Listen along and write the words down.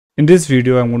In this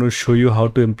video, I'm going to show you how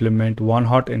to implement One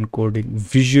Hot Encoding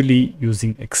visually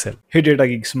using Excel. Hey Data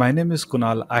Geeks, my name is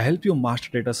Kunal. I help you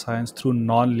master data science through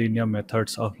non-linear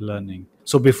methods of learning.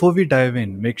 So before we dive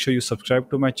in, make sure you subscribe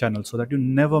to my channel so that you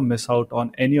never miss out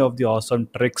on any of the awesome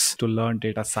tricks to learn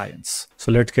data science.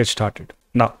 So let's get started.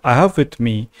 Now, I have with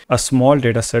me a small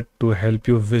data set to help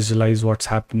you visualize what's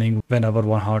happening whenever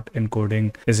One Hot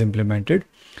Encoding is implemented.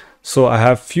 So I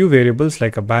have few variables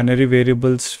like a binary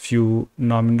variables, few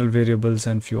nominal variables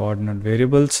and few ordinal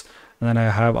variables. And then I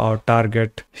have our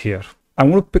target here. I'm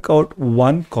going to pick out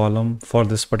one column for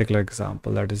this particular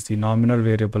example, that is the nominal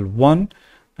variable 1.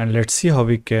 And let's see how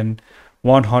we can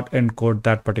one hot encode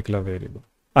that particular variable.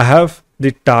 I have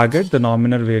the target, the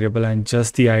nominal variable, and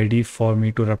just the ID for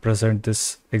me to represent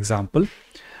this example.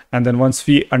 And then once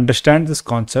we understand this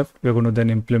concept, we're going to then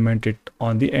implement it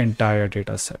on the entire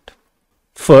data set.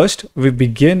 First, we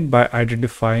begin by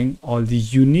identifying all the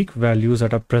unique values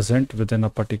that are present within a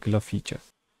particular feature.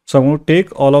 So I'm going to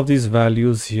take all of these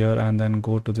values here and then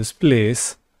go to this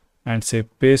place and say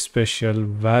paste special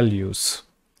values.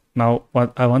 Now,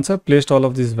 once I've placed all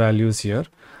of these values here,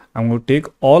 I'm going to take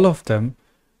all of them,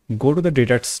 go to the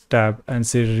data tab and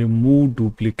say remove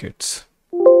duplicates.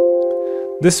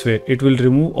 This way, it will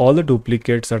remove all the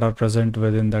duplicates that are present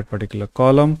within that particular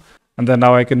column. And then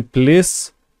now I can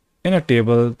place in a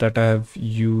table that I have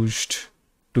used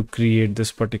to create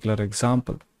this particular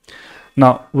example.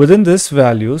 Now, within this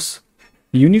values,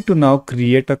 you need to now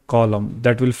create a column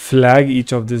that will flag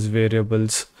each of these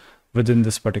variables within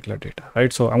this particular data,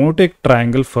 right? So I'm going to take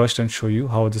triangle first and show you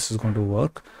how this is going to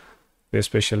work with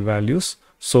special values.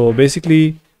 So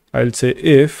basically, I'll say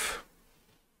if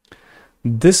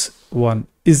this one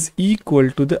is equal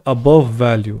to the above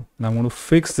value, and I'm going to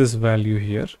fix this value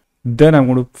here. Then I'm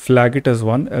going to flag it as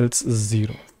 1, else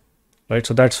 0, right?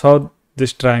 So that's how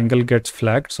this triangle gets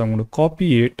flagged. So I'm going to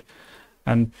copy it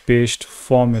and paste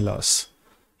formulas.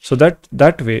 So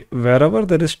that way, wherever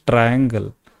there is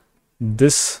triangle,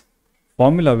 this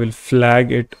formula will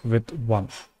flag it with 1.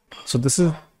 So this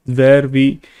is where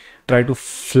we try to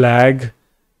flag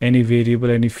any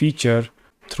variable, any feature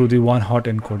through the one hot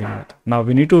encoding method. Now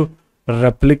we need to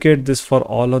replicate this for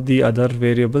all of the other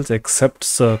variables except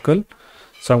circle.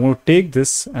 So I'm going to take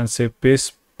this and say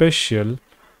paste special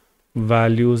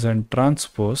values and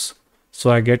transpose.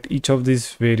 So I get each of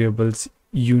these variables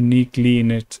uniquely in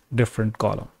its different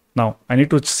column. Now I need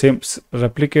to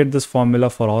replicate this formula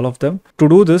for all of them. To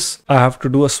do this, I have to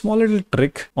do a small little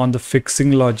trick on the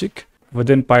fixing logic.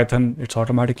 Within Python, it's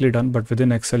automatically done, but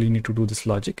within Excel, you need to do this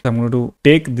logic. I'm going to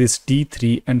take this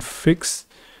D3 and fix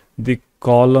the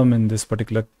column in this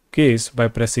particular case by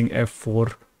pressing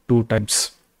F4 2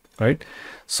 times. Right?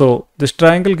 So this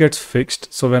triangle gets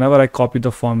fixed. So whenever I copy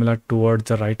the formula towards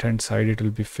the right hand side, it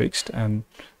will be fixed and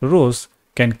rows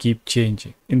can keep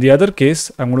changing. In the other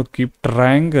case, I'm going to keep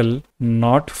triangle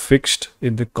not fixed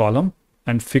in the column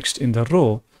and fixed in the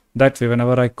row. That way,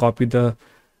 whenever I copy the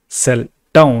cell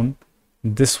down,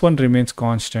 this one remains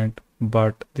constant,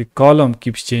 but the column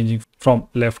keeps changing from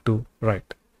left to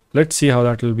right. Let's see how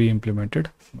that will be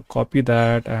implemented. Copy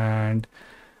that and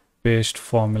paste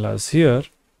formulas here.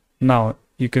 Now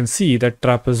you can see that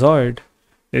trapezoid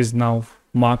is now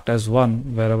marked as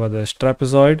 1 wherever there is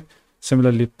trapezoid.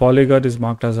 Similarly, polygon is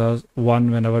marked as 1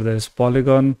 whenever there is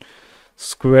polygon,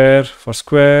 square for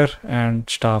square, and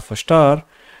star for star.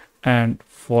 And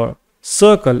for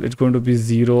circle, it's going to be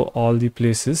 0 all the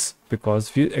places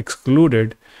because we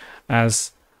excluded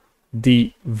as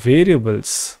the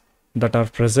variables that are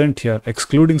present here,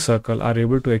 excluding circle, are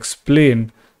able to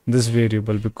explain this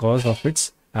variable because of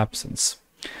its absence.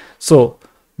 So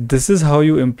this is how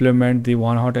you implement the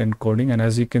one hot encoding, and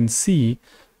as you can see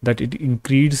that it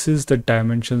increases the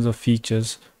dimensions of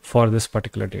features for this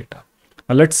particular data.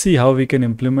 Now let's see how we can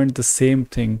implement the same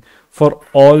thing for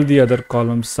all the other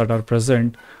columns that are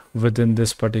present within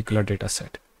this particular data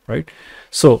set, right?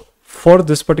 So for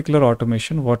this particular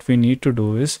automation, what we need to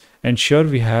do is ensure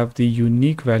we have the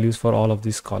unique values for all of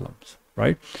these columns.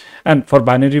 Right? And for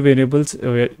binary variables,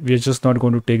 we're just not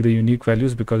going to take the unique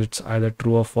values because it's either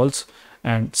true or false.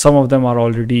 And some of them are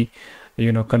already,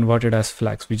 converted as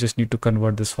flags. We just need to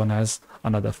convert this one as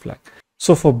another flag.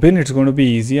 So for bin, it's going to be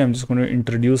easy. I'm just going to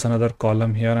introduce another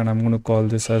column here and I'm going to call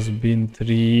this as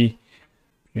bin3,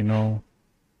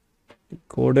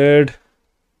 coded.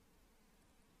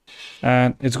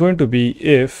 And it's going to be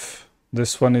if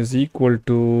this one is equal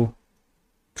to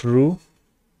true,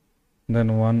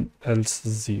 then 1 else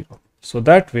 0. So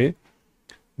that way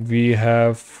we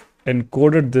have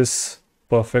encoded this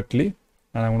perfectly,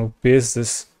 and I'm going to paste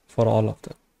this for all of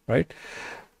them, right?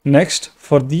 Next,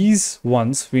 for these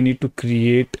ones, we need to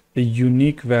create a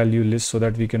unique value list so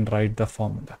that we can write the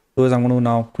formula. So I'm going to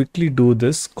now quickly do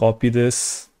this, copy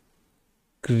this,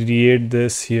 create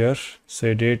this here,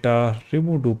 say data,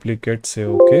 remove duplicate, say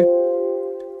okay.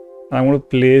 I'm going to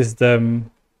place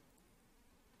them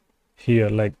here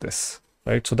like this,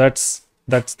 right? So that's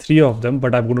three of them,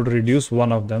 but I'm going to reduce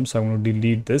one of them. So I'm going to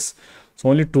delete this. So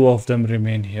only two of them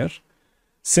remain here.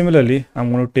 Similarly,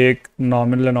 I'm going to take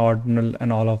nominal and ordinal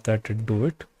and all of that and do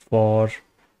it. For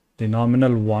the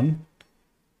nominal one,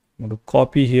 I'm going to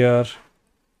copy here,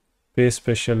 paste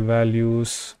special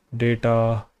values,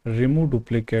 data, remove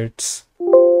duplicates.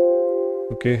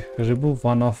 Okay, remove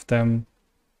one of them,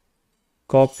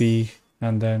 copy,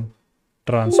 and then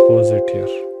transpose it here.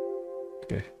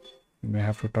 Okay, you may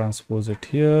have to transpose it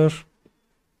here,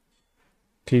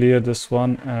 clear this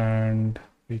one, and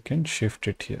we can shift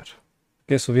it here.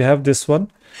 Okay, so we have this one.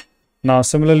 Now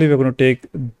similarly, we're going to take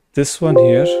this one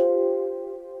here,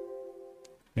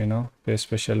 paste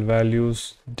special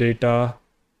values, data,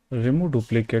 remove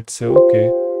duplicates, say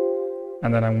okay,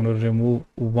 and then I'm going to remove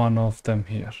one of them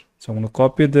here. So I'm going to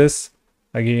copy this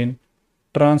again,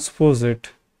 transpose it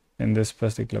in this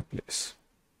particular place.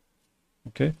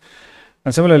 Okay,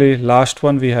 and similarly, last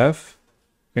one we have,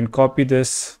 you can copy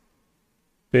this,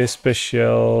 paste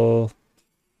special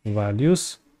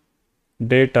values,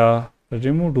 data,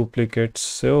 remove duplicates,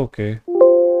 say okay,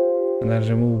 and then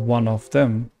remove one of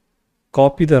them,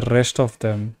 copy the rest of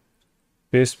them,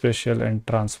 paste special, and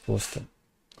transpose them.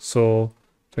 So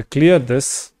to clear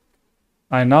this,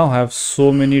 I now have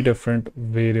so many different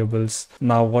variables.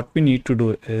 Now what we need to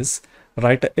do is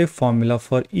write a if formula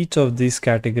for each of these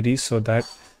categories so that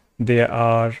they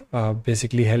are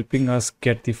basically helping us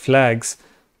get the flags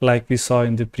like we saw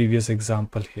in the previous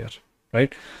example here,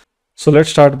 right? So let's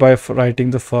start by writing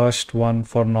the first one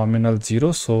for nominal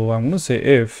 0. So I'm going to say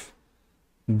if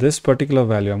this particular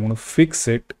value, I'm going to fix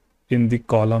it in the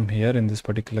column here in this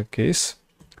particular case,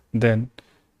 then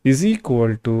is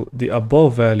equal to the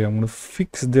above value. I'm going to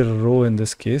fix the row in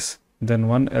this case, then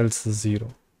 1 else 0,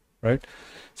 right?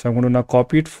 So I'm going to now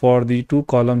copy it for the two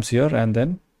columns here and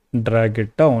then drag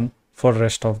it down for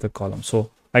rest of the column.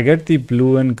 So I get the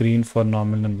blue and green for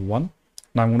nominal 1.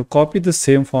 Now I'm going to copy the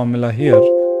same formula here,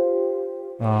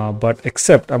 but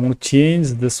except I'm going to change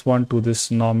this one to this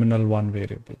nominal 1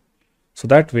 variable. So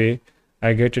that way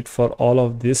I get it for all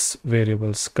of these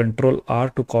variables. Control R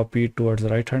to copy it towards the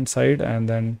right hand side and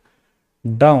then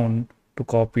down to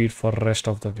copy it for rest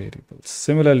of the variables.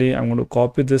 Similarly, I'm going to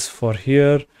copy this for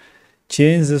here,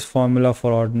 change this formula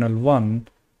for ordinal 1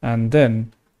 and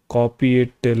then copy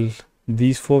it till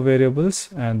these four variables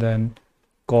and then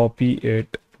copy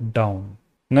it down.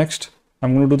 Next,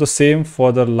 I'm going to do the same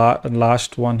for the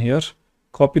last one here.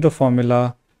 Copy the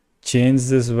formula, change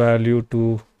this value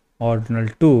to ordinal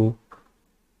 2,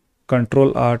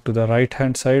 Control R to the right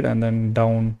hand side and then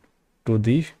down to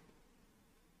the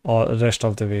rest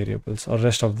of the variables or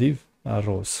rest of the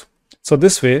rows. So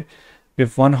this way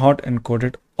we've one hot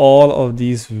encoded all of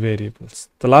these variables.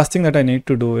 The last thing that I need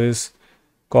to do is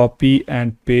copy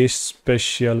and paste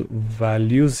special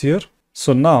values here.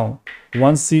 So now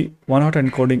once the one hot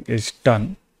encoding is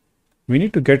done, we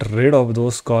need to get rid of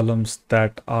those columns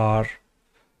that are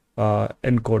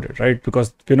encoded, right?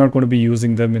 Because we're not going to be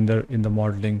using them in the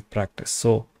modeling practice.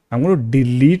 So I'm going to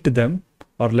delete them,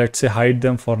 or let's say hide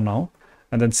them for now.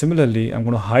 And then similarly, I'm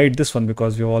going to hide this one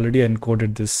because we've already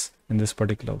encoded this in this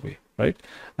particular way, right?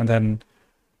 And then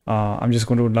I'm just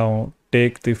going to now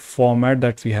take the format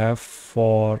that we have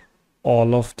for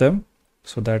all of them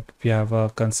so that we have a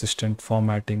consistent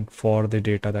formatting for the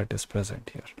data that is present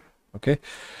here. Okay,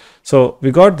 so we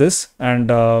got this,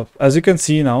 and as you can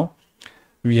see now,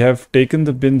 we have taken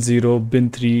the bin 0,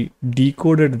 bin 3,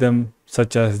 decoded them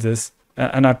such as this,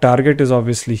 and our target is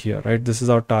obviously here, right? This is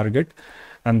our target,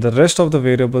 and the rest of the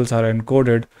variables are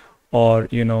encoded, or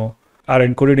are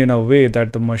encoded in a way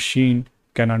that the machine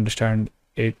can understand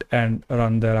it and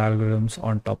run their algorithms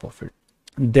on top of it.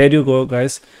 There you go,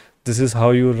 guys. This is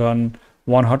how you run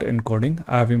one hot encoding.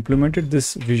 I have implemented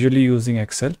this visually using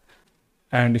Excel.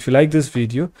 And if you like this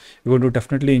video, you're going to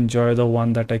definitely enjoy the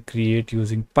one that I create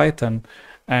using Python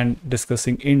and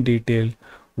discussing in detail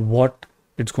what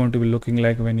it's going to be looking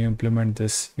like when you implement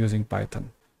this using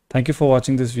Python. Thank you for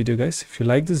watching this video, guys. If you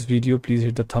like this video, please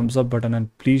hit the thumbs up button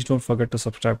and please don't forget to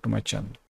subscribe to my channel.